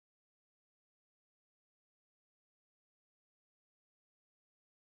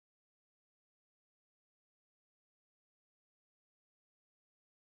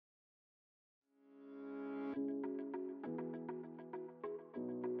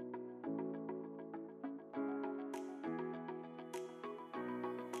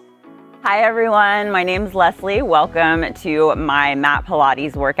Hi everyone, my name's Leslie. Welcome to my Mat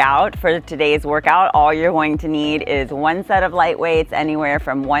Pilates workout. For today's workout, all you're going to need is one set of light weights, anywhere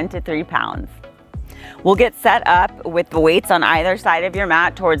from 1 to 3 pounds. We'll get set up with the weights on either side of your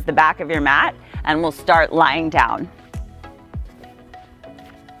mat towards the back of your mat, and we'll start lying down.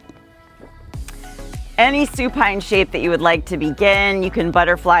 Any supine shape that you would like to begin, you can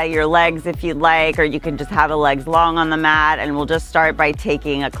butterfly your legs if you'd like, or you can just have the legs long on the mat, and we'll just start by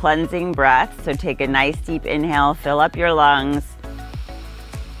taking a cleansing breath. So take a nice deep inhale, fill up your lungs,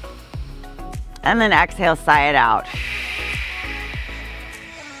 and then exhale, sigh it out.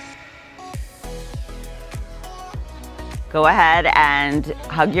 Go ahead and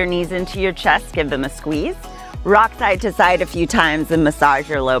hug your knees into your chest, give them a squeeze. Rock side to side a few times and massage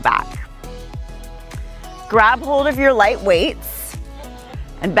your low back. Grab hold of your light weights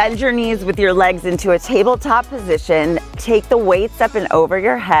and bend your knees with your legs into a tabletop position. Take the weights up and over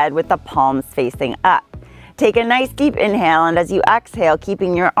your head with the palms facing up. Take a nice deep inhale, and as you exhale,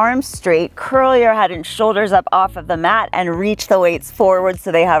 keeping your arms straight, curl your head and shoulders up off of the mat and reach the weights forward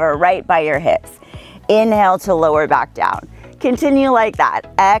so they hover right by your hips. Inhale to lower back down. Continue like that.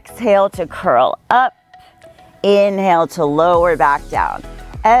 Exhale to curl up. Inhale to lower back down.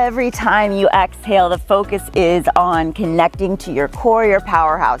 Every time you exhale, the focus is on connecting to your core, your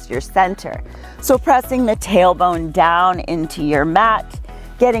powerhouse, your center. So pressing the tailbone down into your mat,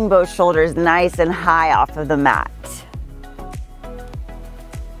 getting both shoulders nice and high off of the mat.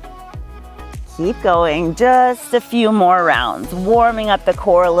 Keep going, just a few more rounds, warming up the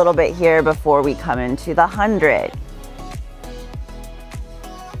core a little bit here before we come into the 100.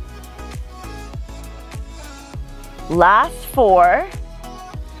 Last 4.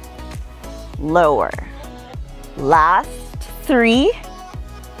 Lower. Last 3,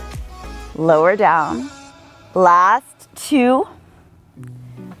 lower down. Last 2,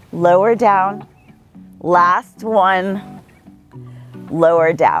 lower down. Last 1,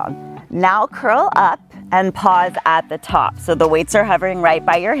 lower down. Now curl up and pause at the top. So the weights are hovering right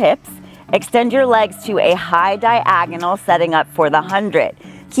by your hips. Extend your legs to a high diagonal, setting up for the 100.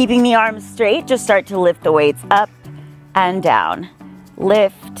 Keeping the arms straight, just start to lift the weights up and down.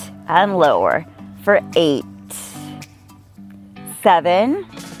 Lift and lower for 8, 7,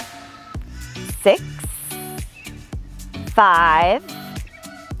 6, 5,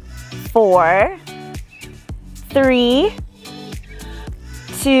 4, 3,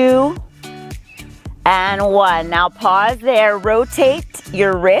 2, and 1. Now pause there. Rotate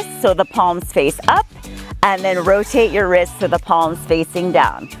your wrists so the palms face up, and then rotate your wrists so the palms facing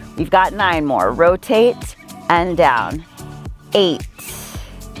down. We've got 9 more. Rotate and down. 8,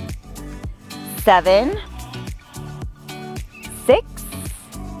 7, 6,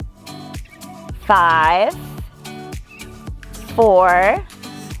 5, 4,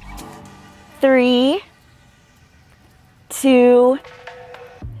 3, 2,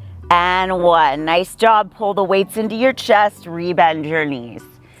 and 1. Nice job. Pull the weights into your chest, rebend your knees.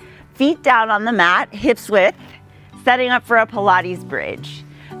 Feet down on the mat, hips width, setting up for a Pilates bridge.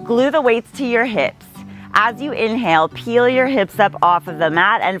 Glue the weights to your hips. As you inhale, peel your hips up off of the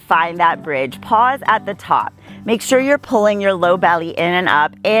mat and find that bridge. Pause at the top. Make sure you're pulling your low belly in and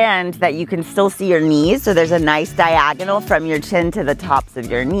up, and that you can still see your knees, so there's a nice diagonal from your chin to the tops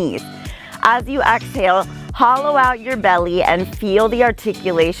of your knees. As you exhale, hollow out your belly and feel the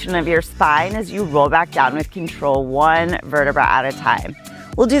articulation of your spine as you roll back down with control, 1 vertebra at a time.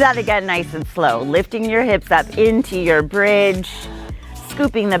 We'll do that again nice and slow, lifting your hips up into your bridge,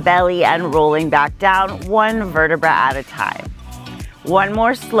 scooping the belly and rolling back down, 1 vertebra at a time. One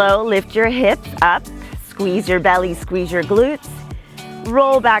more slow, lift your hips up, squeeze your belly, squeeze your glutes,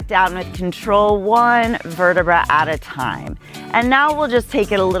 roll back down with control, 1 vertebra at a time. And now we'll just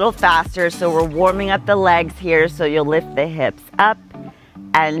take it a little faster, so we're warming up the legs here, so you'll lift the hips up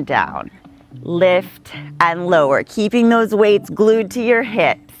and down. Lift and lower, keeping those weights glued to your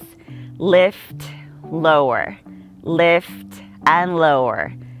hips. Lift, lower, lift, and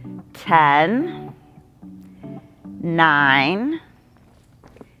lower. 10, 9,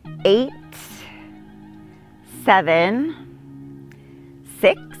 8, 7,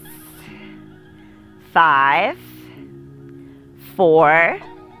 6, 5, 4,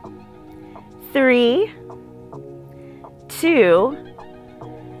 3, 2,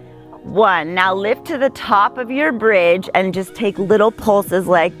 1. Now lift to the top of your bridge and just take little pulses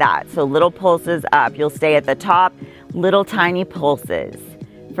like that. So little pulses up. You'll stay at the top, little tiny pulses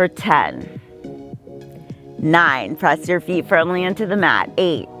for 10, 9. Press your feet firmly into the mat.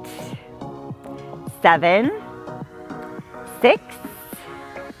 8, 7, 6,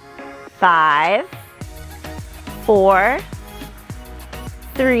 5, 4,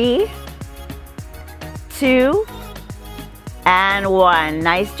 3, 2, and 1.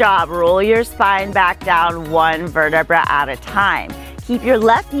 Nice job. Roll your spine back down 1 vertebra at a time. Keep your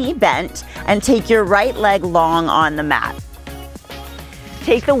left knee bent and take your right leg long on the mat.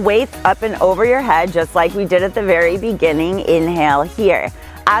 Take the weights up and over your head just like we did at the very beginning. Inhale here.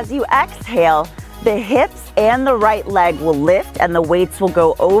 As you exhale, the hips and the right leg will lift and the weights will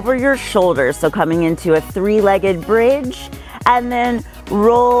go over your shoulders. So coming into a 3-legged bridge, and then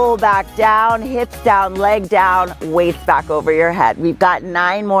roll back down, hips down, leg down, weights back over your head. We've got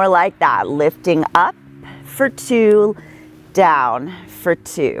 9 more like that. Lifting up for 2, down for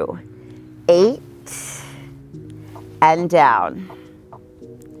 2. 8, and down.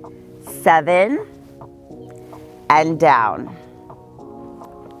 7, and down.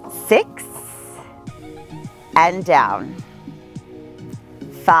 6, and down.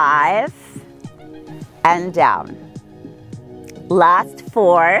 5, and down. Last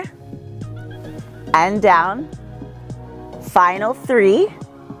 4, and down. Final 3,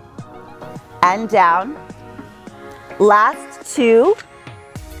 and down. Last 2,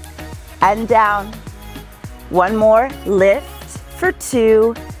 and down. One more, lift for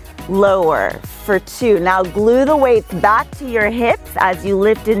 2, lower for 2. Now glue the weights back to your hips as you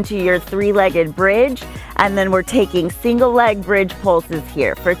lift into your 3-legged bridge, and then we're taking single leg bridge pulses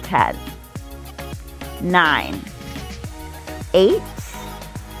here for 10, 9, 8,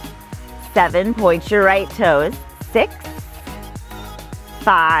 7, point your right toes, 6,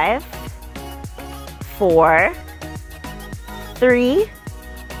 5, 4, 3,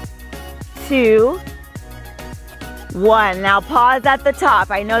 2, 1. Now pause at the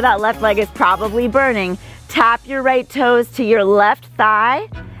top. I know that left leg is probably burning. Tap your right toes to your left thigh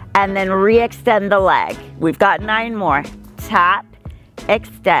and then re-extend the leg. We've got 9 more. Tap,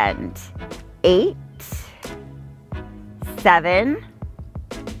 extend. 8, 7,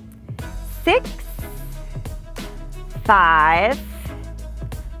 6, 5,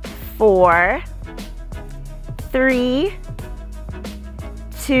 4, 3,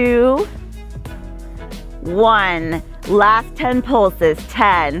 2, 1. Last 10 pulses.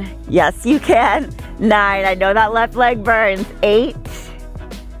 10. Yes, you can. 9. I know that left leg burns. 8,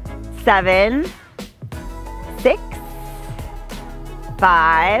 7, 6,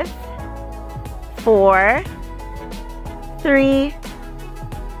 5, 4, 3,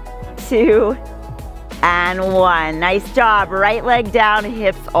 2, and 1. Nice job. Right leg down,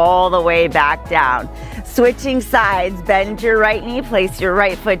 hips all the way back down. Switching sides, bend your right knee, place your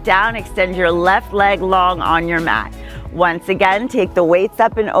right foot down, extend your left leg long on your mat. Once again, take the weights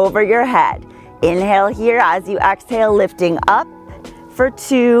up and over your head. Inhale here as you exhale, lifting up for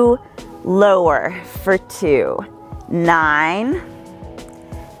 2, lower for 2. 9,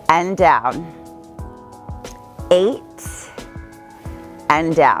 and down. 8,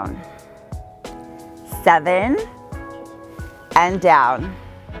 and down. 7, and down.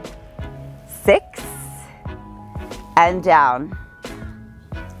 6, and down.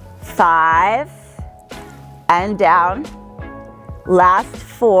 5, and down. Last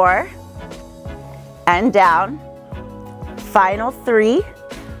 4, and down. Final 3,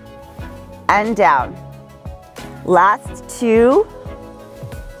 and down. Last 2,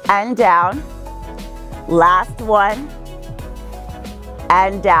 and down. Last 1,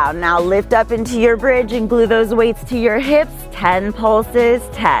 and down. Now lift up into your bridge and glue those weights to your hips. 10 pulses.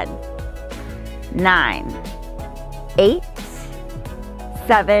 10, 9, 8,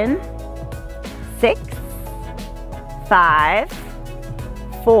 7, 6, 5,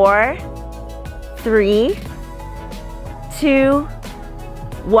 4, 3, 2,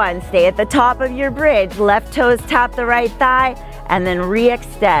 1. Stay at the top of your bridge. Left toes tap the right thigh and then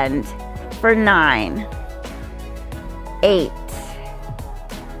re-extend for 9, 8,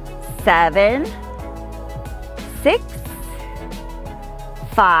 7, 6,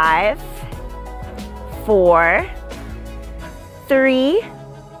 5, 4, 3,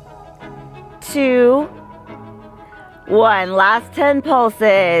 2, 1. Last 10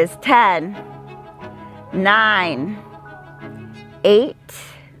 pulses. 10, 9, 8,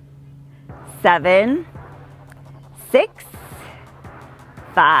 7, 6,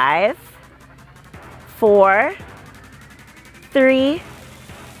 5, 4, 3,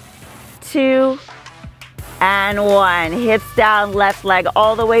 2, and 1. Hips down, left leg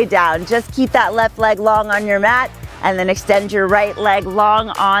all the way down. Just keep that left leg long on your mat and then extend your right leg long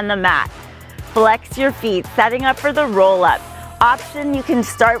on the mat. Flex your feet, setting up for the roll up. Option, you can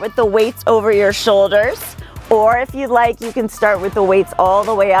start with the weights over your shoulders, or if you'd like, you can start with the weights all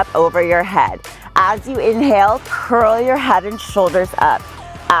the way up over your head. As you inhale, curl your head and shoulders up.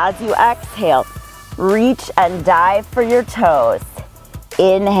 As you exhale, reach and dive for your toes.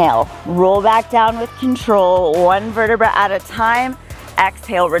 Inhale, roll back down with control, one vertebra at a time.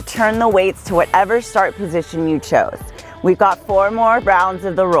 Exhale, return the weights to whatever start position you chose. We've got 4 more rounds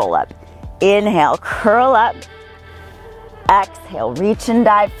of the roll up. Inhale, curl up. Exhale, reach and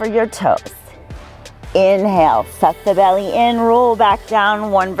dive for your toes. Inhale, suck the belly in, roll back down,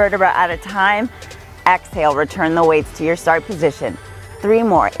 one vertebra at a time. Exhale, return the weights to your start position. 3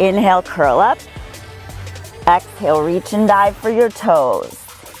 more. Inhale, curl up. Exhale, reach and dive for your toes.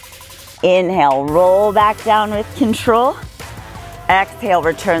 Inhale, roll back down with control. Exhale,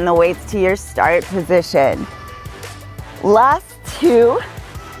 return the weights to your start position. Last 2.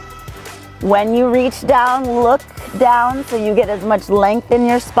 When you reach down, look down so you get as much length in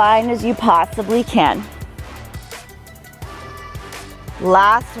your spine as you possibly can.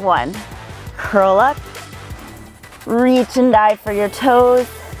 Last 1. Curl up, reach and dive for your toes,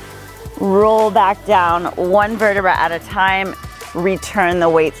 roll back down, one vertebra at a time, return the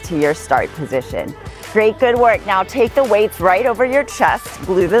weights to your start position. Great, good work. Now take the weights right over your chest,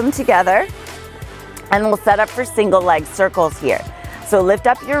 glue them together, and we'll set up for single leg circles here. So lift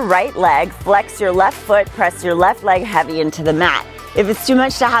up your right leg, flex your left foot, press your left leg heavy into the mat. If it's too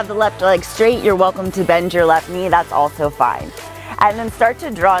much to have the left leg straight, you're welcome to bend your left knee, that's also fine. And then start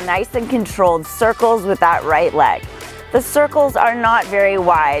to draw nice and controlled circles with that right leg. The circles are not very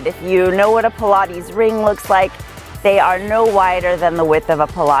wide. If you know what a Pilates ring looks like, they are no wider than the width of a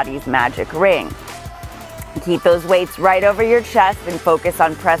Pilates magic ring. Keep those weights right over your chest and focus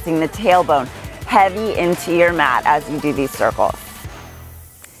on pressing the tailbone heavy into your mat as you do these circles.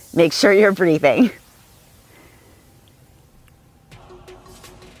 Make sure you're breathing.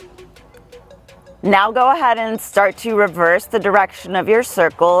 Now go ahead and start to reverse the direction of your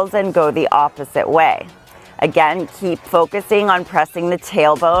circles and go the opposite way. Again, keep focusing on pressing the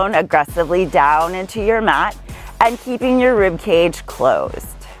tailbone aggressively down into your mat and keeping your rib cage closed.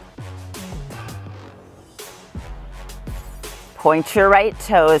 Point your right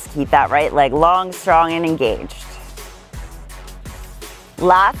toes, keep that right leg long, strong, and engaged.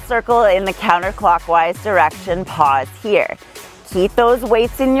 Last circle in the counterclockwise direction, pause here. Keep those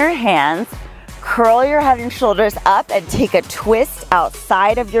weights in your hands. Curl your head and shoulders up and take a twist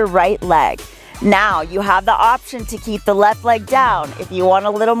outside of your right leg. Now you have the option to keep the left leg down. If you want a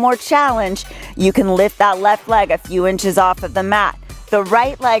little more challenge, you can lift that left leg a few inches off of the mat. The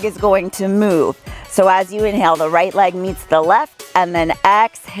right leg is going to move. So as you inhale, the right leg meets the left and then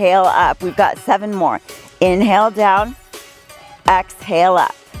exhale up. We've got 7 more. Inhale down, exhale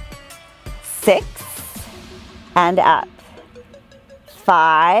up. 6 and up.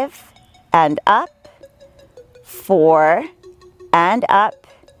 5 and up, 4 and up,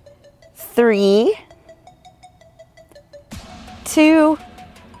 3, 2,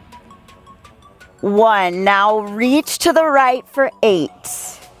 1. Now reach to the right for 8,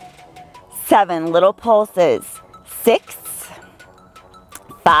 7, little pulses, 6,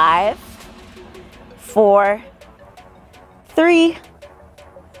 5, 4, 3,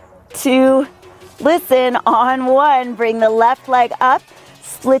 2, listen, on 1, bring the left leg up.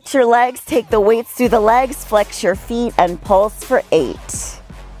 Split your legs, take the weights through the legs, flex your feet, and pulse for 8,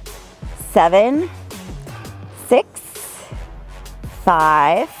 7, 6,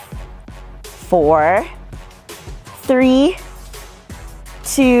 5, 4, 3,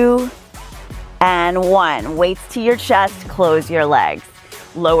 2, and 1. Weights to your chest, close your legs.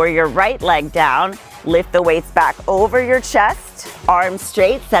 Lower your right leg down, lift the weights back over your chest, arms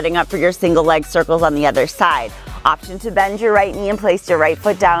straight, setting up for your single leg circles on the other side. Option to bend your right knee and place your right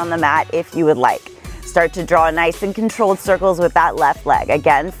foot down on the mat if you would like. Start to draw nice and controlled circles with that left leg.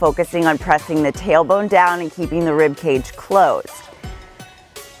 Again, focusing on pressing the tailbone down and keeping the rib cage closed.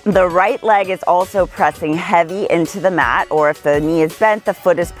 The right leg is also pressing heavy into the mat, or if the knee is bent, the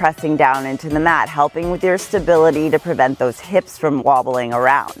foot is pressing down into the mat, helping with your stability to prevent those hips from wobbling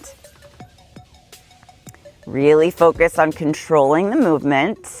around. Really focus on controlling the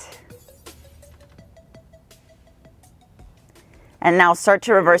movement. And now start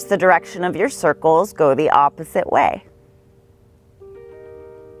to reverse the direction of your circles, go the opposite way.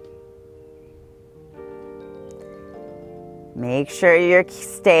 Make sure you're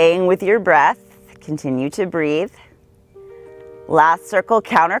staying with your breath. Continue to breathe. Last circle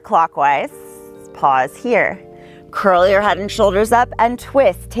counterclockwise. Pause here. Curl your head and shoulders up and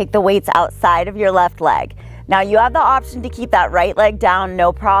twist. Take the weights outside of your left leg. Now you have the option to keep that right leg down,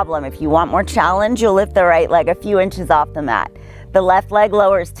 no problem. If you want more challenge, you'll lift the right leg a few inches off the mat. The left leg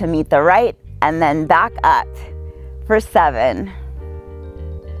lowers to meet the right and then back up for 7,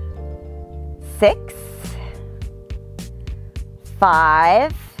 6,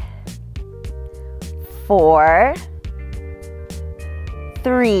 5, 4,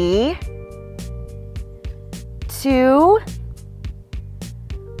 3, 2,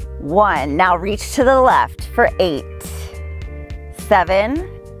 1. Now reach to the left for 8, 7,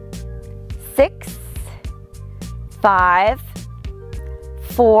 6, 5,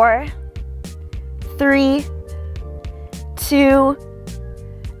 4, 3, 2,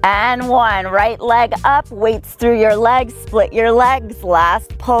 and 1. Right leg up, weights through your legs, split your legs.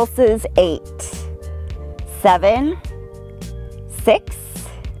 Last pulses, 8, 7, 6,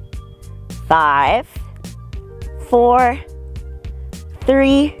 5, 4,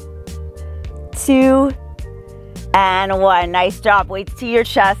 3, 2, and 1. Nice job. Weights to your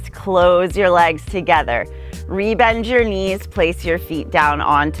chest, close your legs together. Rebend your knees, place your feet down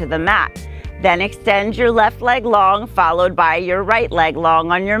onto the mat. Then extend your left leg long, followed by your right leg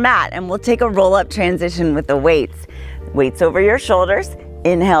long on your mat. And we'll take a roll-up transition with the weights. Weights over your shoulders.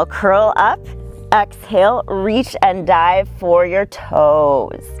 Inhale, curl up. Exhale, reach and dive for your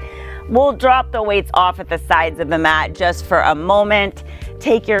toes. We'll drop the weights off at the sides of the mat just for a moment.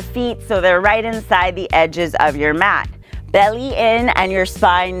 Take your feet so they're right inside the edges of your mat. Belly in and your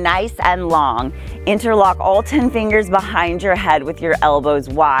spine nice and long. Interlock all 10 fingers behind your head with your elbows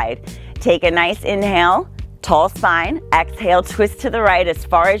wide. Take a nice inhale, tall spine. Exhale, twist to the right as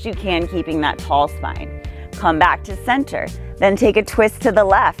far as you can, keeping that tall spine. Come back to center. Then take a twist to the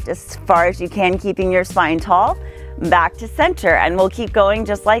left as far as you can, keeping your spine tall. Back to center, and we'll keep going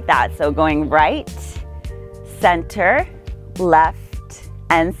just like that. So going right, center, left,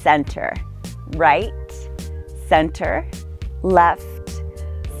 and center. Right, center, left,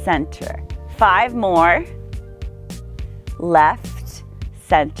 center. 5 more. Left,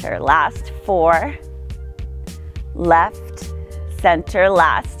 center. Last 4. Left, center.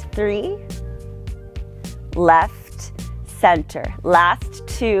 Last 3. Left, center. Last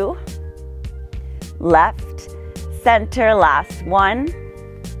 2. Left, center. Last 1.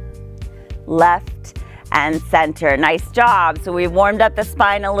 Left and center. Nice job. So we've warmed up the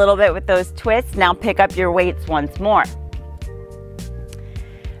spine a little bit with those twists. Now pick up your weights once more.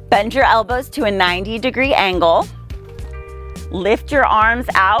 Bend your elbows to a 90-degree angle. Lift your arms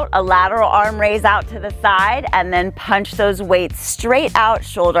out, a lateral arm raise out to the side, and then punch those weights straight out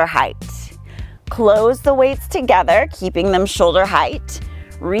shoulder height. Close the weights together, keeping them shoulder height.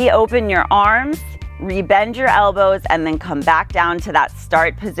 Reopen your arms, rebend your elbows, and then come back down to that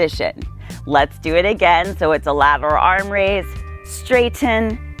start position. Let's do it again. So it's a lateral arm raise,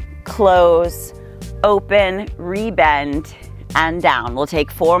 straighten, close, open, rebend, and down. We'll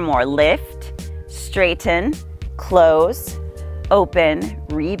take 4 more. Lift, straighten, close, open,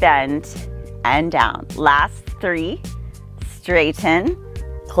 rebend, and down. Last 3, straighten,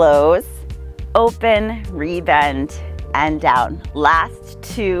 close, open, rebend, and down. Last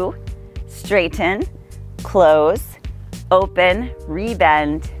 2, straighten, close, open,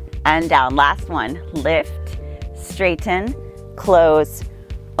 rebend, and down. Last one. Lift, straighten, close,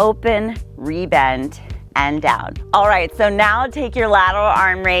 open, rebend, and down. All right, so now take your lateral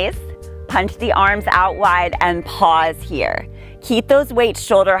arm raise, punch the arms out wide, and pause here. Keep those weights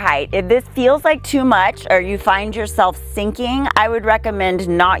shoulder height. If this feels like too much or you find yourself sinking, I would recommend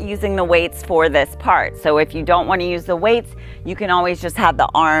not using the weights for this part. So if you don't want to use the weights, you can always just have the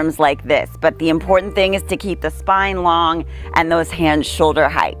arms like this. But the important thing is to keep the spine long and those hands shoulder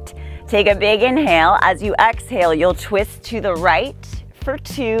height. Take a big inhale. As you exhale, you'll twist to the right for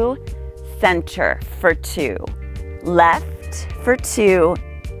 2, center for 2, left for 2,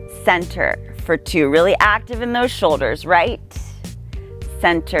 center for 2. Really active in those shoulders. Right,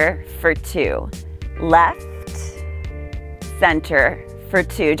 center for 2, left, center for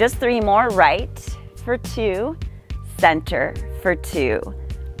 2. Just 3 more. Right for 2, center for 2,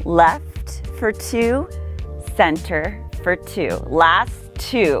 left for 2, center for 2. Last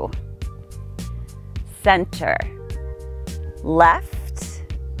 2, center, left,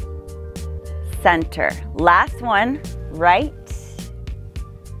 center. Last one. Right,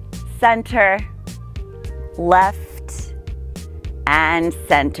 center, left, and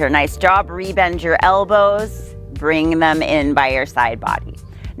center. Nice job. Rebend your elbows, bring them in by your side body.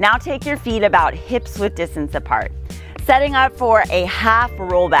 Now take your feet about hips width distance apart, setting up for a half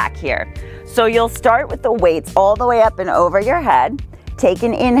roll back here. So you'll start with the weights all the way up and over your head. Take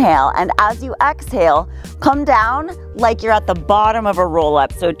an inhale, and as you exhale, come down like you're at the bottom of a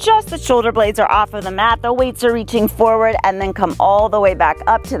roll-up. So just the shoulder blades are off of the mat, the weights are reaching forward, and then come all the way back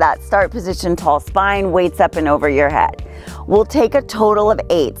up to that start position, tall spine, weights up and over your head. We'll take a total of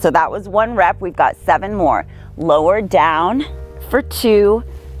 8. So that was 1 rep. We've got 7 more. Lower down for 2,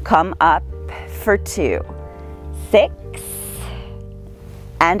 come up for 2, 6,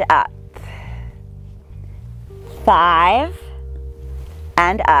 and up, 5,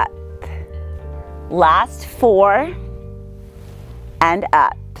 and up. Last 4 and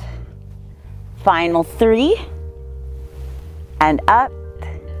up. Final 3 and up.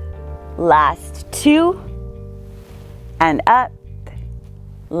 Last 2 and up.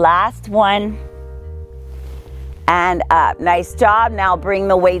 Last 1 and up. Nice job. Now bring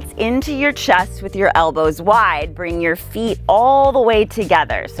the weights into your chest with your elbows wide. Bring your feet all the way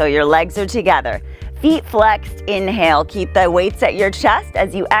together so your legs are together. Feet flexed, inhale. Keep the weights at your chest.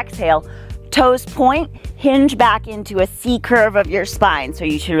 As you exhale, toes point, hinge back into a C curve of your spine. So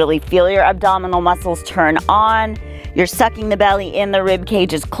you should really feel your abdominal muscles turn on. You're sucking the belly in, the rib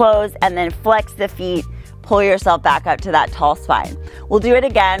cage is closed, and then flex the feet. Pull yourself back up to that tall spine. We'll do it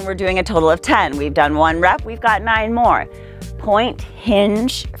again. We're doing a total of 10. We've done 1 rep. We've got 9 more. Point,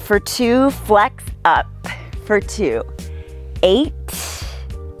 hinge for 2, flex up for 2. 8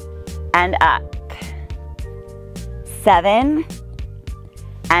 and up. 7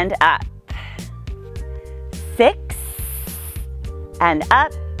 and up. 6 and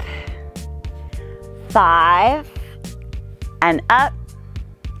up. 5 and up.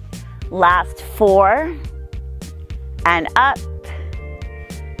 Last 4 and up.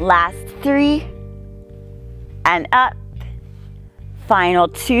 Last 3 and up. Final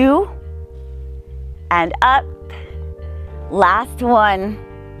 2 and up. Last 1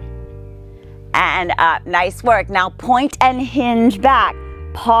 and up. Nice work. Now point and hinge back.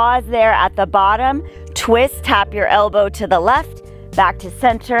 Pause there at the bottom. Twist, tap your elbow to the left, back to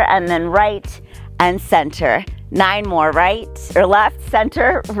center, and then right and center. 9 more, right or left,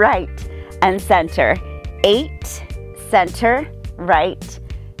 center, right, and center. 8, center, right,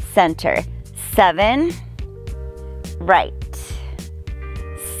 center. 7, right.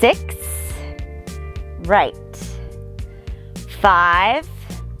 6, right. 5,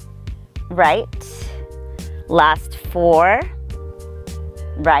 right. Last 4,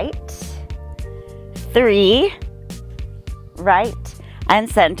 right. 3, right, and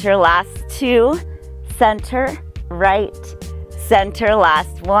center. Last 2, center, right, center.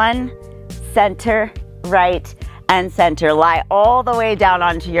 Last 1, center, right, and center. Lie all the way down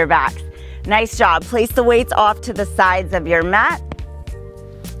onto your backs. Nice job. Place the weights off to the sides of your mat.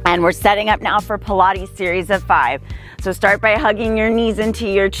 And we're setting up now for Pilates series of 5. So start by hugging your knees into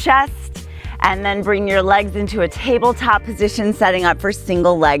your chest and then bring your legs into a tabletop position, setting up for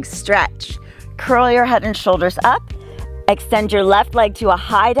single leg stretch. Curl your head and shoulders up. Extend your left leg to a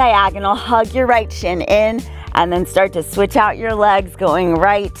high diagonal. Hug your right shin in and then start to switch out your legs, going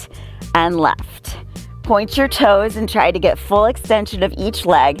right and left. Point your toes and try to get full extension of each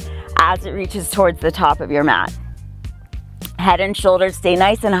leg as it reaches towards the top of your mat. Head and shoulders stay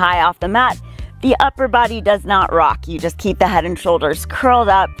nice and high off the mat. The upper body does not rock. You just keep the head and shoulders curled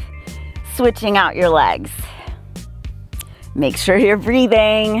up, switching out your legs. Make sure you're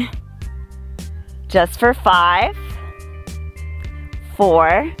breathing. Just for 5,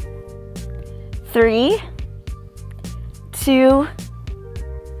 4, 3, 2,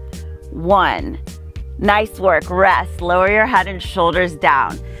 1. Nice work. Rest. Lower your head and shoulders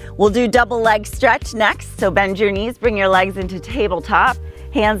down. We'll do double leg stretch next. So bend your knees, bring your legs into tabletop,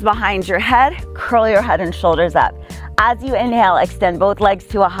 hands behind your head, curl your head and shoulders up. As you inhale, extend both legs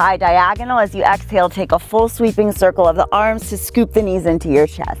to a high diagonal. As you exhale, take a full sweeping circle of the arms to scoop the knees into your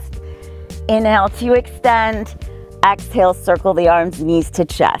chest. Inhale to extend. Exhale, circle the arms, knees to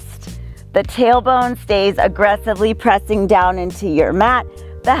chest. The tailbone stays aggressively pressing down into your mat.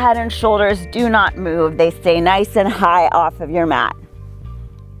 The head and shoulders do not move. They stay nice and high off of your mat.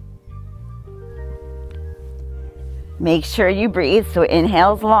 Make sure you breathe. So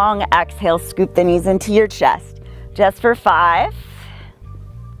inhale's long, exhale, scoop the knees into your chest. Just for 5,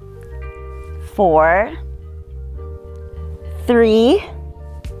 4, 3,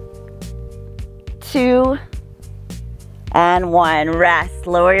 2, and 1. Rest.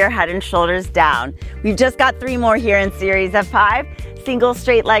 Lower your head and shoulders down. We've just got 3 more here in series of 5. Single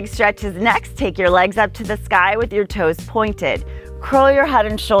straight leg stretches next. Take your legs up to the sky with your toes pointed. Curl your head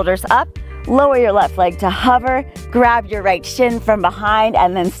and shoulders up. Lower your left leg to hover. Grab your right shin from behind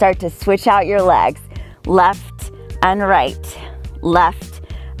and then start to switch out your legs. Left and right. Left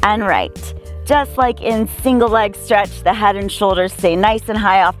and right. Just like in single leg stretch, the head and shoulders stay nice and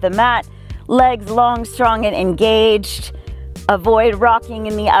high off the mat. Legs long, strong, and engaged. Avoid rocking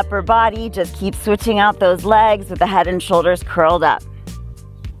in the upper body. Just keep switching out those legs with the head and shoulders curled up.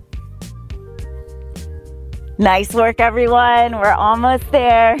 Nice work, everyone. We're almost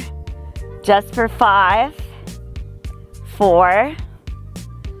there. Just for 5, 4,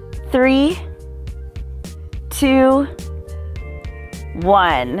 3, 2,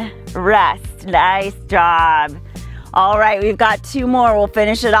 1. Rest. Nice job. All right, we've got 2 more. We'll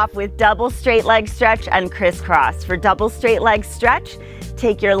finish it off with double straight leg stretch and crisscross. For double straight leg stretch,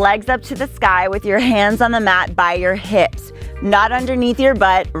 take your legs up to the sky with your hands on the mat by your hips. Not underneath your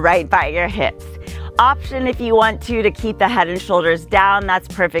butt, right by your hips. Option if you want to keep the head and shoulders down, that's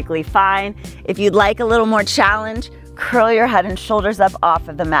perfectly fine. If you'd like a little more challenge, curl your head and shoulders up off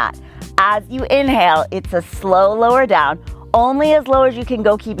of the mat. As you inhale, it's a slow lower down, only as low as you can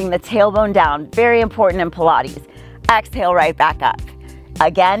go, keeping the tailbone down. Very important in Pilates. Exhale right back up.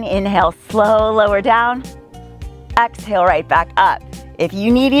 Again, inhale, slow lower down. Exhale right back up. If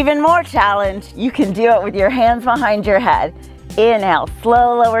you need even more challenge, you can do it with your hands behind your head. Inhale,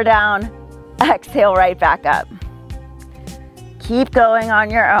 slow lower down. Exhale right back up. Keep going on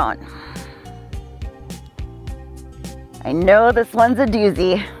your own. I know this one's a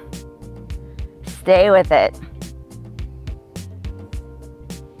doozy. Stay with it.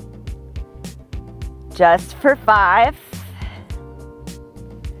 Just for 5,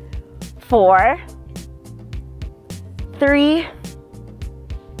 4, 3,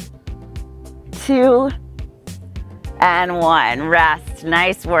 2, and 1. Rest.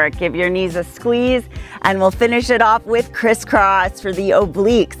 Nice work. Give your knees a squeeze, and we'll finish it off with crisscross for the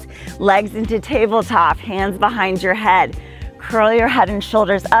obliques. Legs into tabletop, hands behind your head. Curl your head and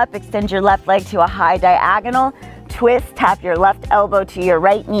shoulders up. Extend your left leg to a high diagonal. Twist, tap your left elbow to your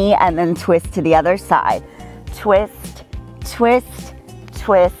right knee, and then twist to the other side. Twist, twist,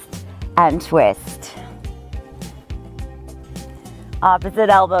 twist, and twist. Opposite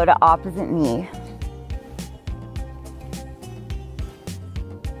elbow to opposite knee.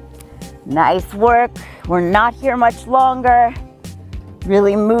 Nice work. We're not here much longer.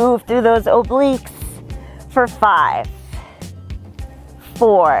 Really move through those obliques for 5,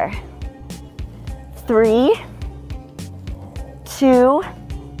 4, 3, 2,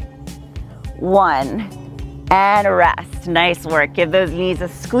 1, and rest. Nice work. Give those knees a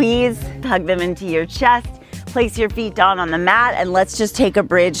squeeze, hug them into your chest, place your feet down on the mat, and let's just take a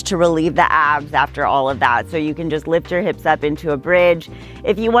bridge to relieve the abs after all of that. So you can just lift your hips up into a bridge.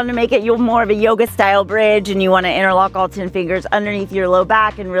 If you want to make it more of a yoga style bridge and you want to interlock all 10 fingers underneath your low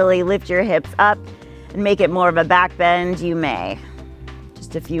back and really lift your hips up and make it more of a back bend, you may.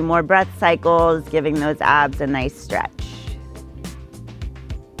 Just a few more breath cycles, giving those abs a nice stretch.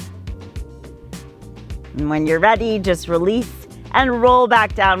 And when you're ready, just release and roll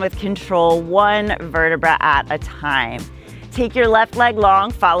back down with control, 1 vertebra at a time. Take your left leg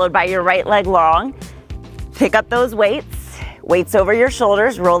long, followed by your right leg long. Pick up those weights, weights over your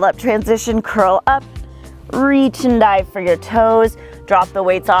shoulders, roll up, transition, curl up, reach and dive for your toes. Drop the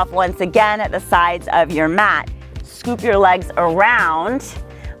weights off once again at the sides of your mat. Scoop your legs around,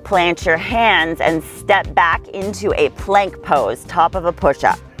 plant your hands, and step back into a plank pose, top of a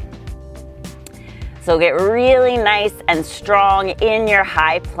push-up. So get really nice and strong in your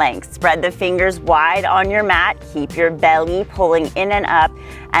high plank. Spread the fingers wide on your mat. Keep your belly pulling in and up,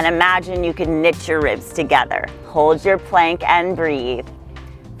 and imagine you can knit your ribs together. Hold your plank and breathe.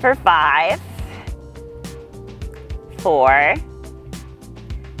 For 5, 4,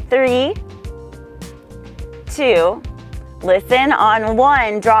 3, 2. Listen, on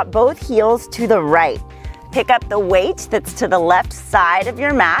 1, drop both heels to the right. Pick up the weight that's to the left side of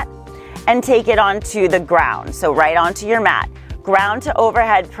your mat and take it onto the ground, so right onto your mat. Ground to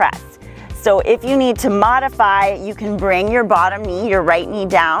overhead press. So if you need to modify, you can bring your bottom knee, your right knee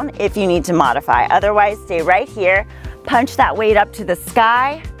down if you need to modify. Otherwise, stay right here. Punch that weight up to the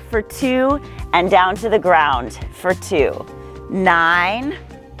sky for 2 and down to the ground for 2. 9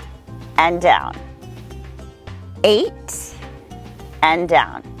 and down. 8 and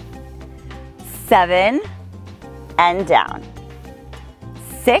down. 7 and down.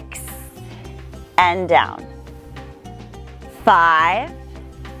 6 and down. 5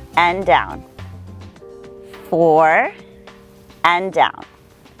 and down. 4 and down.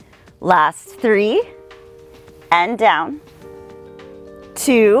 Last 3 and down.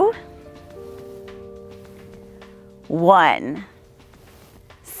 2, 1.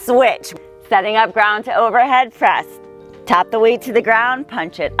 Switch. Setting up ground to overhead press. Tap the weight to the ground,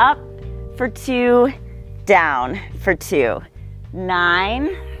 punch it up for 2, down for 2.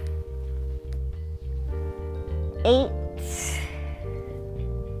 9, 8,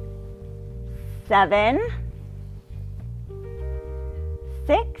 7,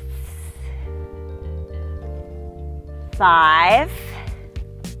 6, 5,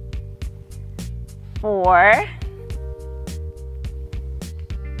 4,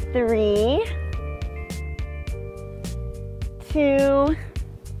 3, 2,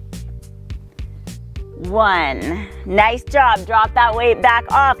 1. Nice job. Drop that weight back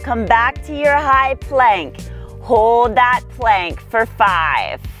off. Come back to your high plank. Hold that plank for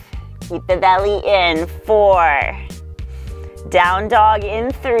 5. Keep the belly in, 4. Down dog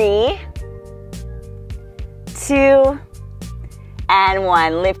in 3, 2, and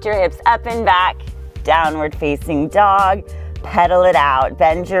 1. Lift your hips up and back, downward facing dog. Pedal it out.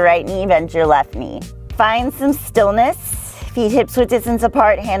 Bend your right knee, bend your left knee. Find some stillness. Feet hips width distance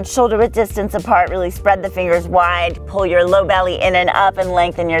apart, hands shoulder width distance apart. Really spread the fingers wide. Pull your low belly in and up and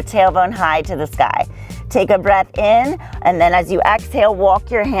lengthen your tailbone high to the sky. Take a breath in, and then as you exhale,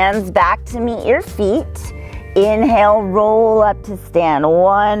 walk your hands back to meet your feet. Inhale, roll up to stand,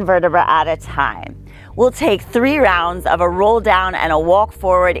 1 vertebra at a time. We'll take 3 rounds of a roll down and a walk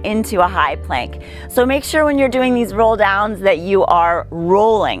forward into a high plank. So make sure when you're doing these roll downs that you are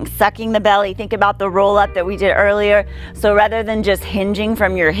rolling, sucking the belly. Think about the roll up that we did earlier. So rather than just hinging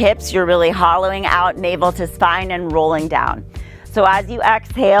from your hips, you're really hollowing out navel to spine and rolling down. So as you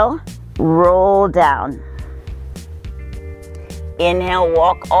exhale, roll down. Inhale,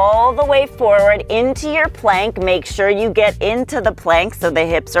 walk all the way forward into your plank. Make sure you get into the plank so the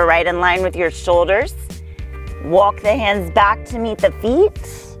hips are right in line with your shoulders. Walk the hands back to meet the feet.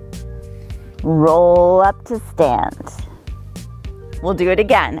 Roll up to stand. We'll do it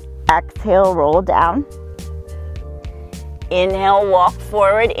again. Exhale, roll down. Inhale, walk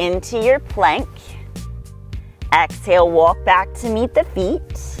forward into your plank. Exhale, walk back to meet the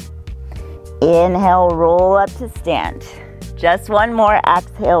feet. Inhale, roll up to stand. Just one more.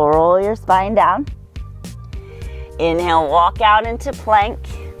 Exhale, roll your spine down. Inhale, walk out into plank.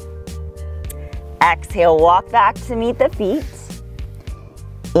 Exhale, walk back to meet the feet.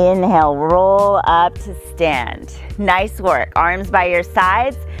 Inhale, roll up to stand. Nice work. Arms by your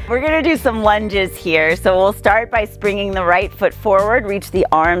sides. We're gonna do some lunges here. So we'll start by springing the right foot forward, reach the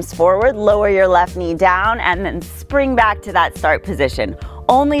arms forward, lower your left knee down, and then spring back to that start position.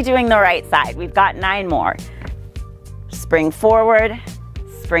 Only doing the right side. We've got 9 more. Spring forward,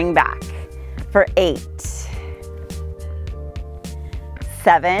 spring back for 8,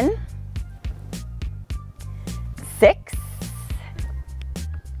 7, 6,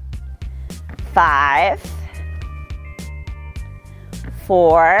 5,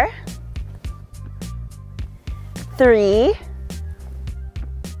 4, 3,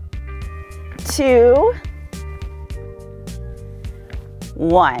 2,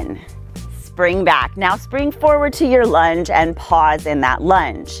 1. Spring back. Now spring forward to your lunge and pause in that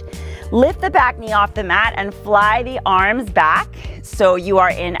lunge. Lift the back knee off the mat and fly the arms back so you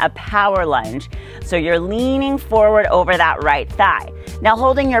are in a power lunge. So you're leaning forward over that right thigh. Now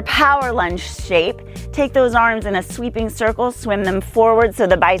holding your power lunge shape, take those arms in a sweeping circle, swim them forward so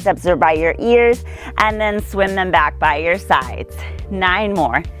the biceps are by your ears, and then swim them back by your sides. 9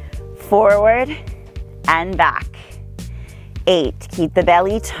 more. Forward and back. 8, keep the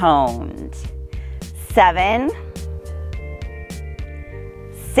belly toned. 7,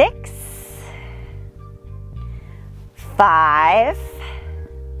 6, 5,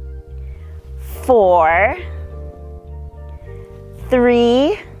 4,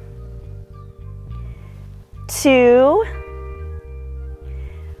 3, 2,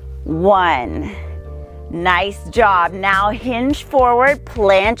 1. Nice job. Now hinge forward,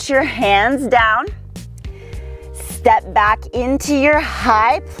 plant your hands down. Step back into your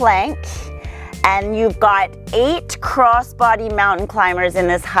high plank, and you've got 8 crossbody mountain climbers in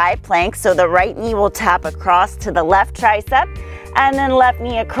this high plank. So the right knee will tap across to the left tricep, and then left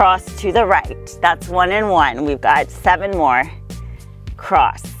knee across to the right. That's 1 and 1. We've got 7 more.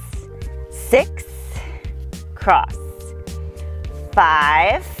 Cross. 6, cross.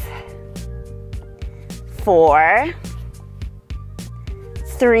 5, 4,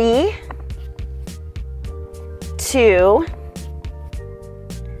 3, 2,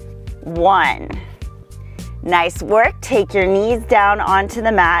 1. Nice work. Take your knees down onto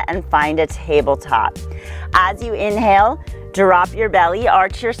the mat and find a tabletop. As you inhale, drop your belly,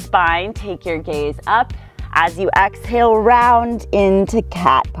 arch your spine, take your gaze up. As you exhale, round into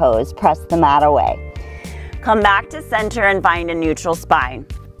cat pose. Press the mat away. Come back to center and find a neutral spine.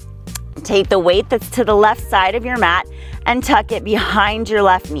 Take the weight that's to the left side of your mat and tuck it behind your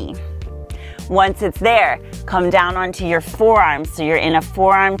left knee. Once it's there, come down onto your forearms so you're in a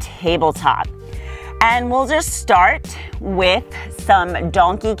forearm tabletop. And we'll just start with some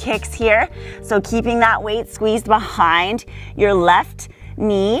donkey kicks here. So keeping that weight squeezed behind your left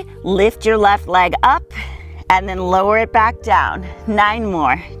knee, lift your left leg up and then lower it back down. 9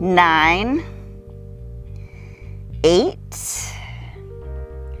 more. 9, 8,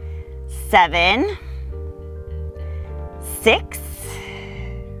 7, 6,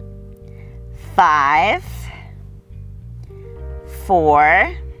 5,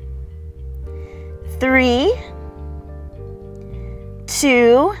 4, 3,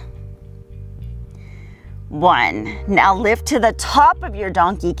 2, 1. Now lift to the top of your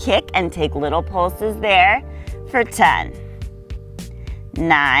donkey kick and take little pulses there for 10,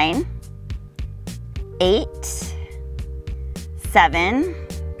 9, 8, 7,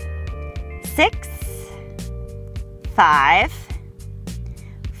 6, 5,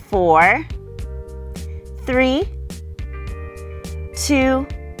 4, 3, 2,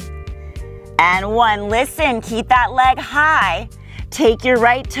 and 1. Listen, keep that leg high. Take your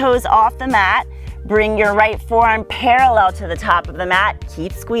right toes off the mat. Bring your right forearm parallel to the top of the mat.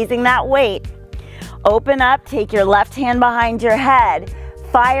 Keep squeezing that weight. Open up, take your left hand behind your head.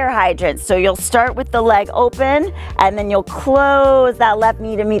 Fire hydrant. So you'll start with the leg open, and then you'll close that left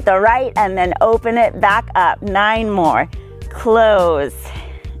knee to meet the right, and then open it back up. 9 more. Close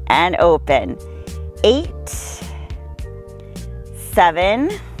and open. 8,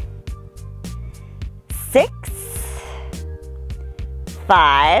 7, 6,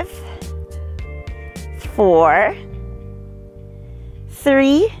 5, 4,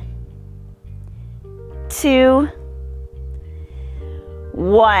 3, 2,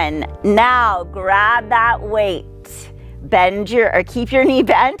 1. Now grab that weight. Keep your knee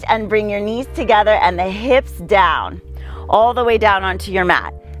bent and bring your knees together and the hips down, all the way down onto your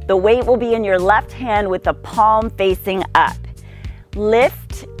mat. The weight will be in your left hand with the palm facing up.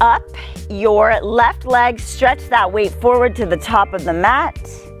 Lift up your left leg, stretch that weight forward to the top of the mat,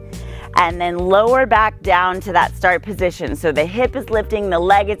 and then lower back down to that start position. So the hip is lifting, the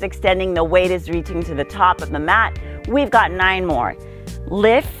leg is extending, the weight is reaching to the top of the mat. We've got 9 more.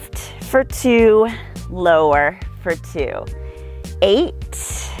 Lift for 2, lower for 2.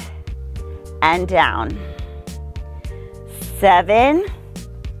 8, and down. 7,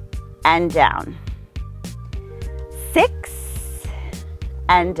 and down. 6,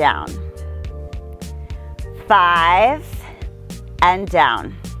 and down. 5, and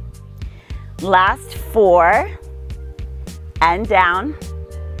down. Last 4, and down.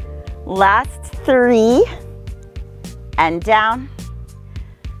 Last 3, and down.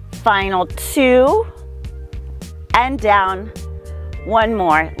 Final 2, and down. 1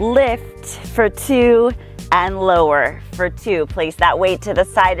 more. Lift for 2 and lower for 2. Place that weight to the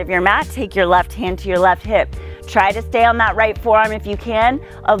side of your mat. Take your left hand to your left hip. Try to stay on that right forearm if you can.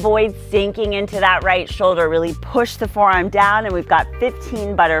 Avoid sinking into that right shoulder. Really push the forearm down, and we've got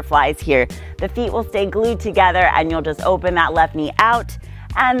 15 butterflies here. The feet will stay glued together, and you'll just open that left knee out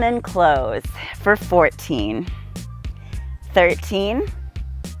and then close for 14, 13,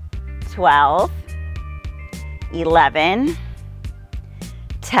 12, 11,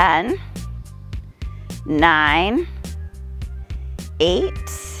 10, 9, 8,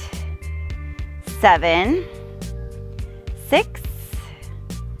 7, 6,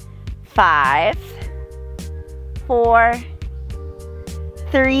 5, 4,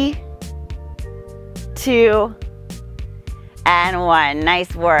 3, 2, and 1.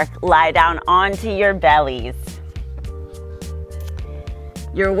 Nice work. Lie down onto your bellies.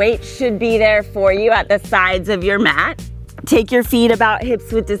 Your weight should be there for you at the sides of your mat. Take your feet about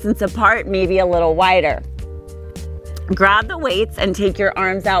hips width distance apart, maybe a little wider. Grab the weights and take your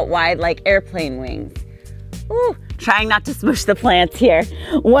arms out wide like airplane wings. Ooh, trying not to smush the plants here.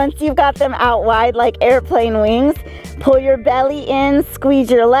 Once you've got them out wide like airplane wings, pull your belly in,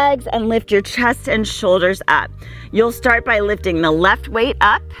 squeeze your legs, and lift your chest and shoulders up. You'll start by lifting the left weight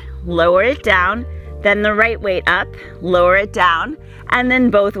up, lower it down, then the right weight up, lower it down, and then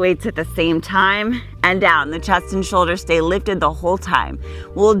both weights at the same time and down. The chest and shoulders stay lifted the whole time.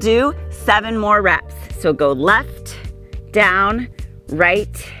 We'll do 7 more reps. So go left, down,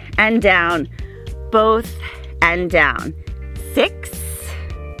 right, and down, both and down. 6,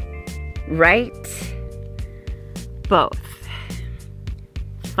 right, both.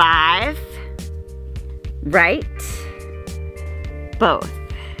 5, right, both.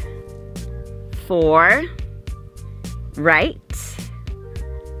 4, right,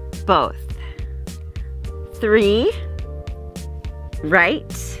 both. 3,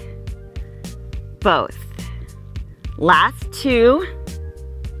 right, both. Last 2,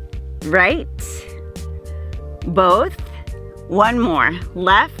 right, both. 1 more.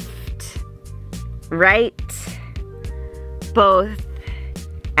 Left, right, both.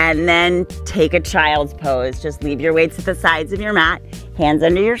 And then take a child's pose. Just leave your weights at the sides of your mat. Hands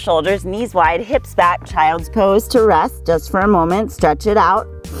under your shoulders, knees wide, hips back. Child's pose to rest just for a moment. Stretch it out.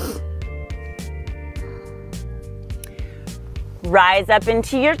 Rise up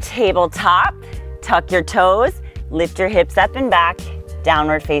into your tabletop. Tuck your toes. Lift your hips up and back.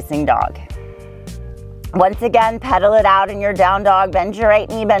 Downward facing dog. Once again, pedal it out in your down dog. Bend your right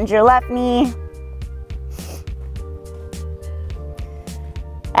knee, bend your left knee.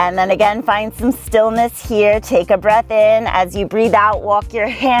 And then again, find some stillness here. Take a breath in. As you breathe out, walk your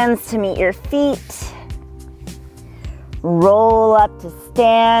hands to meet your feet. Roll up to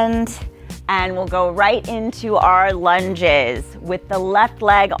stand. And we'll go right into our lunges with the left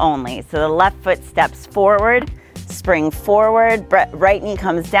leg only. So the left foot steps forward, spring forward, right knee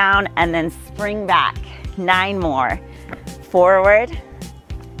comes down, and then spring back. 9 more. Forward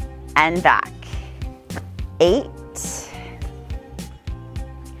and back. 8,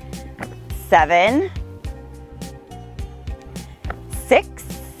 7, 6,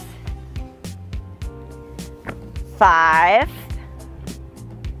 5,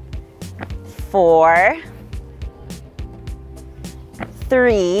 4,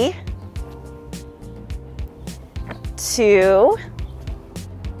 3, 2,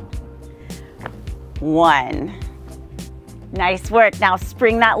 1. Nice work. Now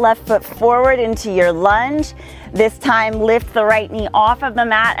spring that left foot forward into your lunge. This time lift the right knee off of the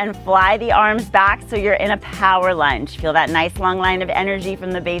mat and fly the arms back so you're in a power lunge. Feel that nice long line of energy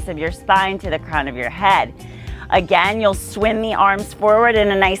from the base of your spine to the crown of your head. Again, you'll swim the arms forward in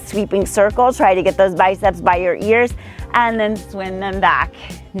a nice sweeping circle. Try to get those biceps by your ears and then swim them back.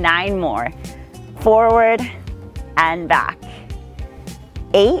 9 more. Forward and back.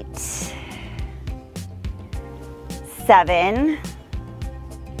 8, 7,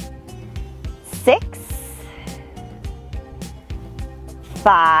 6,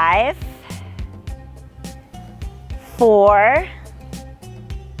 5, 4,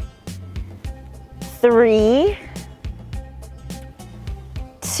 3,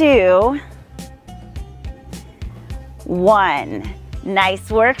 2, 1. Nice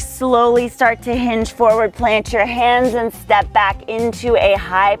work. Slowly start to hinge forward, plant your hands and step back into a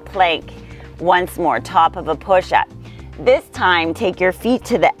high plank. Once more, top of a push-up. This time, take your feet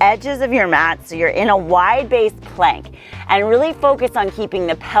to the edges of your mat so you're in a wide-based plank and really focus on keeping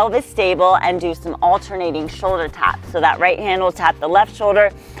the pelvis stable and do some alternating shoulder taps. So that right hand will tap the left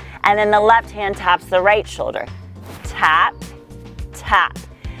shoulder and then the left hand taps the right shoulder. Tap, tap.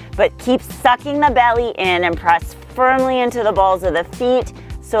 But keep sucking the belly in and press firmly into the balls of the feet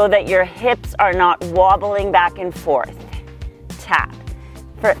so that your hips are not wobbling back and forth. Tap.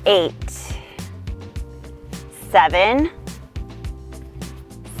 For 8, 7,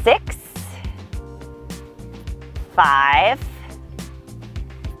 6, 5,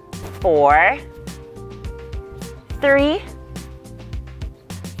 4, 3,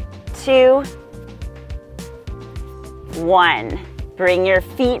 2, 1. Bring your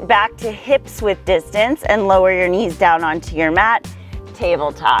feet back to hips width distance and lower your knees down onto your mat,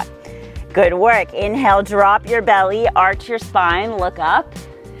 tabletop. Good work. Inhale, drop your belly, arch your spine, look up.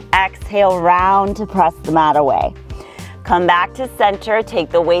 Exhale, round to press the mat away. Come back to center, take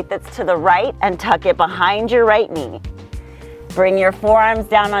the weight that's to the right and tuck it behind your right knee. Bring your forearms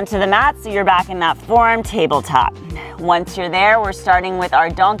down onto the mat so you're back in that forearm tabletop. Once you're there, we're starting with our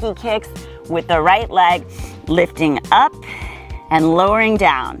donkey kicks with the right leg, lifting up and lowering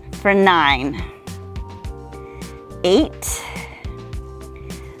down for 9, 8,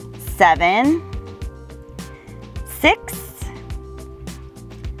 7, 6,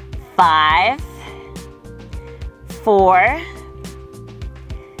 5, 4,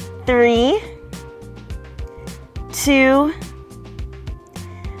 3, 2,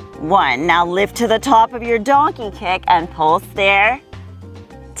 1. Now lift to the top of your donkey kick and pulse there.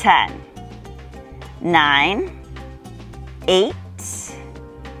 10, 9, 8,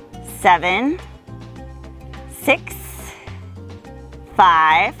 7, 6,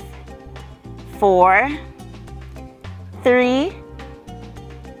 5, 4, 3,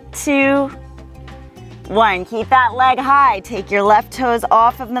 2, 1. Keep that leg high. Take your left toes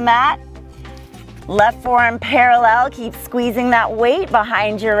off of the mat. Left forearm parallel. Keep squeezing that weight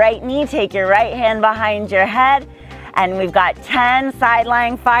behind your right knee. Take your right hand behind your head. And we've got 10 side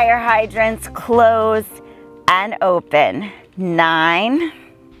lying fire hydrants. Close and open. 9,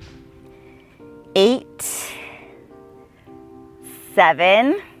 8,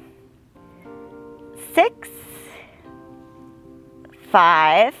 7, 6,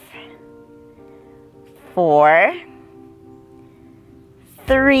 5, 4,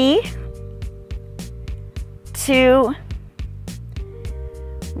 3, 2,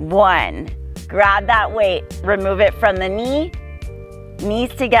 1. Grab that weight, remove it from the knee,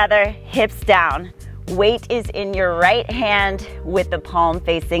 knees together, hips down. Weight is in your right hand with the palm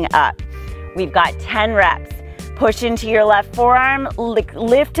facing up. We've got 10 reps. Push into your left forearm,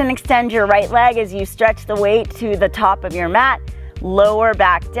 lift and extend your right leg as you stretch the weight to the top of your mat. Lower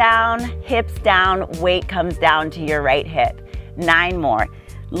back down, hips down, weight comes down to your right hip. 9 more.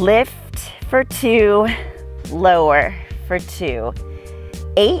 Lift for 2, lower for 2.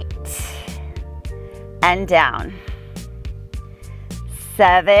 8, and down.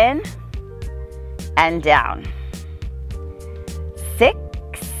 7, and down. 6,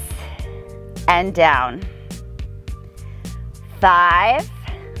 and down. 5,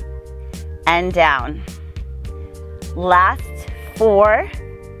 and down. Last 4,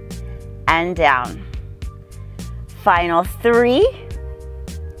 and down. Final 3,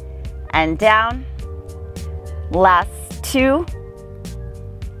 and down. Last 2,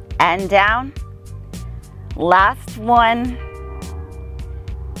 and down. Last 1,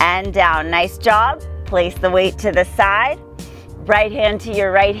 and down. Nice job. Place the weight to the side. Right hand to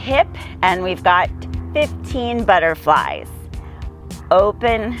your right hip, and we've got 15 butterflies.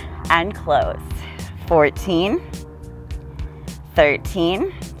 Open and close. 14,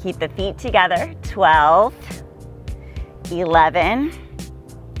 13, keep the feet together. 12, 11,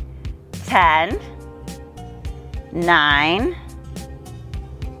 10, 9,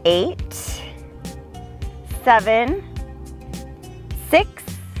 8, 7, 6,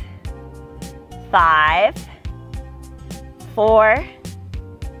 5, 4,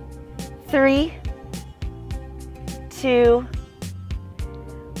 3, 2,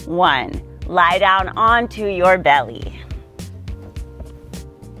 1. Lie down onto your belly.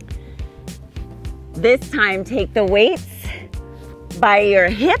 This time, take the weights by your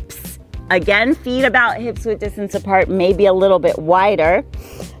hips. Again, feet about hips width distance apart, maybe a little bit wider.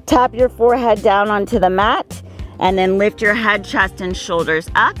 Tap your forehead down onto the mat, and then lift your head, chest, and shoulders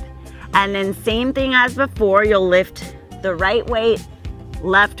up. And then same thing as before, you'll lift the right weight,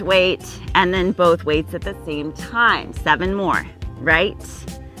 left weight, and then both weights at the same time. 7 more. Right,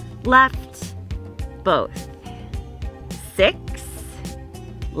 left, both. 6,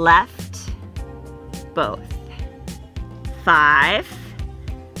 left, both. 5,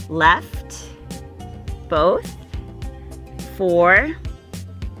 left, both. 4,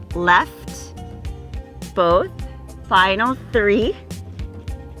 left, both. Final 3,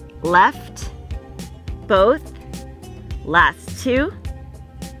 left, both. Last 2,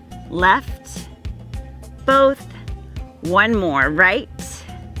 left, both. 1 more. Right,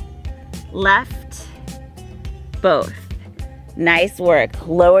 left, both. Nice work.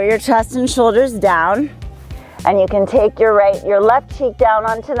 Lower your chest and shoulders down, and you can take your left cheek down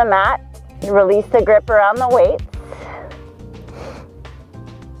onto the mat. Release the grip around the weights.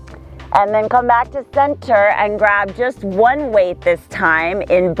 And then come back to center and grab just one weight this time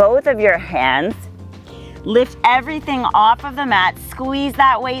in both of your hands. Lift everything off of the mat, squeeze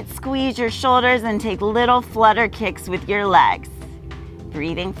that weight, squeeze your shoulders, and take little flutter kicks with your legs.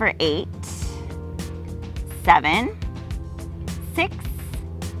 Breathing for 8, 7, 6,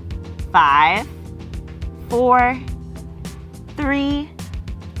 5, 4, 3,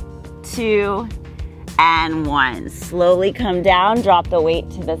 2, and 1. Slowly come down, drop the weight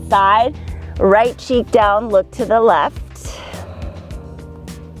to the side. Right cheek down, look to the left.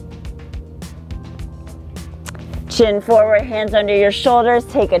 Chin forward, hands under your shoulders.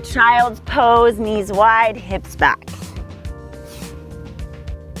 Take a child's pose, knees wide, hips back.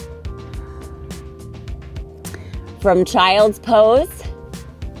 From child's pose,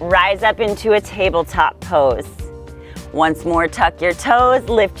 rise up into a tabletop pose. Once more, tuck your toes,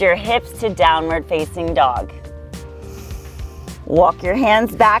 lift your hips to downward facing dog. Walk your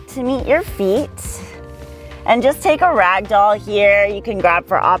hands back to meet your feet. And just take a ragdoll here. You can grab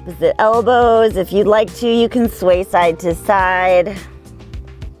for opposite elbows. If you'd like to, you can sway side to side.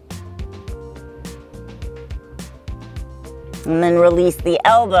 And then release the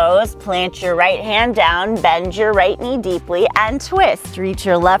elbows. Plant your right hand down, bend your right knee deeply, and twist. Reach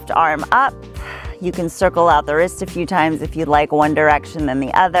your left arm up. You can circle out the wrist a few times if you'd like, one direction then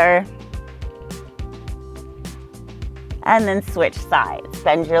the other. And then switch sides.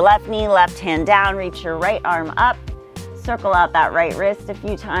 Bend your left knee, left hand down, reach your right arm up. Circle out that right wrist a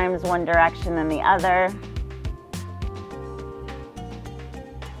few times, one direction then the other.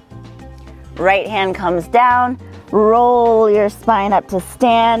 Right hand comes down, roll your spine up to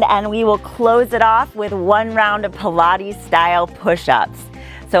stand, and we will close it off with 1 round of Pilates style push-ups.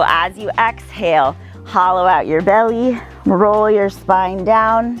 So as you exhale, hollow out your belly, roll your spine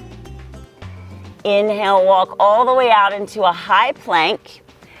down. Inhale, walk all the way out into a high plank.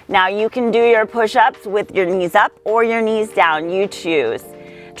 Now you can do your push-ups with your knees up or your knees down, you choose.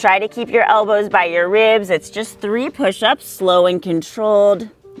 Try to keep your elbows by your ribs. It's just 3 push-ups, slow and controlled,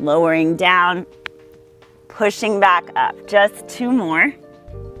 lowering down, pushing back up. Just 2 more.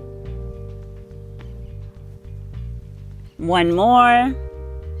 1 more.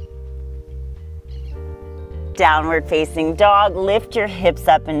 Downward facing dog, lift your hips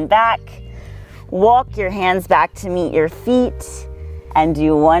up and back. Walk your hands back to meet your feet. And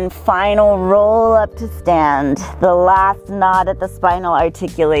do one final roll up to stand. The last nod at the spinal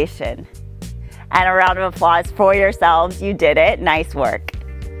articulation. And a round of applause for yourselves. You did it. Nice work.